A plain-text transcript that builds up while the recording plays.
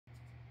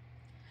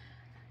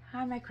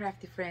Hi my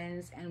crafty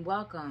friends, and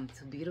welcome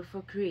to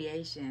Beautiful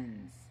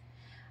Creations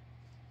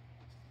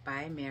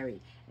by Mary.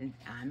 And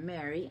I'm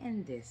Mary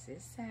and this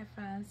is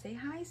Saffron. Say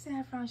hi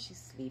Saffron, she's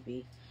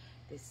sleepy.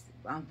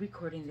 I'm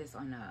recording this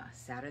on a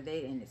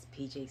Saturday and it's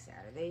PJ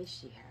Saturday.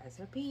 She has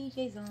her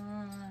PJs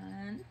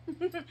on.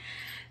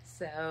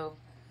 So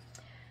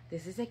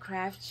this is a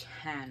craft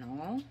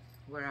channel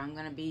where I'm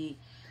gonna be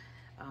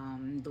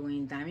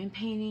doing diamond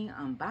painting,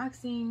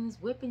 unboxings,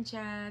 whipping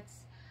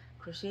chats,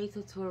 crochet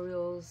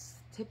tutorials,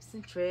 tips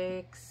and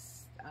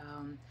tricks,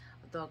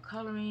 adult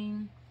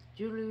coloring,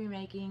 jewelry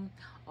making,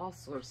 all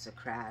sorts of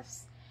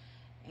crafts.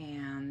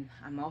 And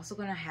I'm also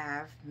gonna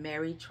have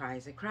Mary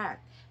Tries a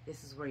Craft.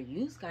 This is where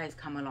you guys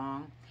come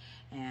along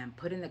and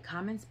put in the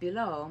comments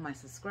below. My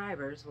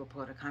subscribers will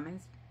put the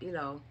comments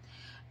below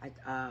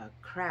a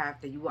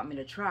craft that you want me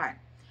to try.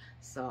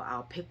 So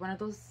I'll pick one of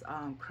those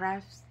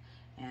crafts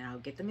and I'll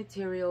get the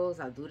materials,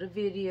 I'll do the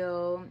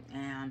video,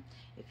 and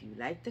if you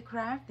like the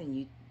craft, then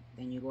you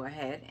go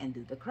ahead and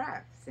do the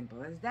craft.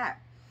 Simple as that.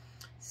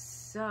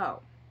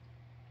 So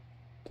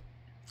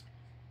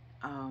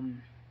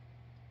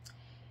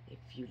if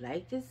you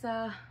like this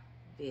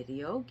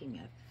video, give me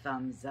a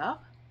thumbs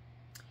up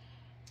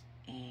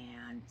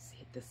and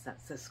hit the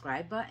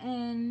subscribe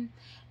button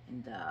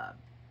and the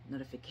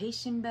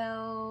notification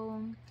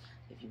bell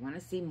if you want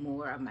to see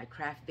more of my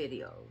craft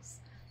videos.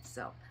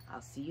 So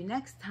I'll see you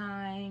next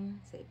time.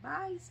 Say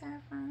bye,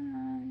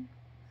 Saffron.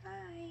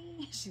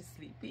 Bye. She's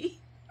sleepy.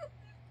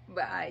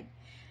 Bye.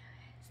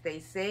 Stay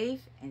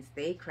safe and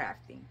stay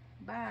crafting.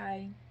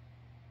 Bye.